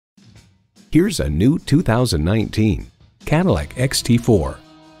Here's a new 2019 Cadillac XT4.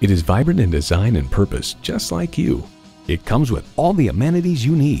 It is vibrant in design and purpose, just like you. It comes with all the amenities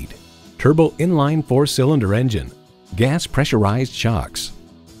you need. Turbo inline 4-cylinder engine, gas pressurized shocks,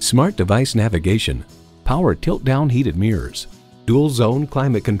 smart device navigation, power tilt-down heated mirrors, dual zone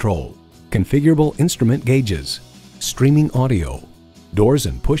climate control, configurable instrument gauges, streaming audio, doors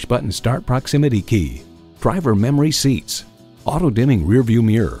and push-button start proximity key, driver memory seats, auto-dimming rearview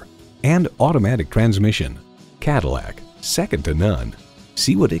mirror, and automatic transmission. Cadillac, second to none.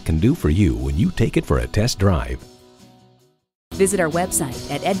 See what it can do for you when you take it for a test drive. Visit our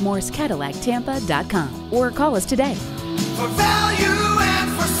website at edmorsecadillactampa.com or call us today. For value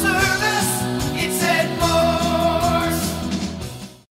and for service.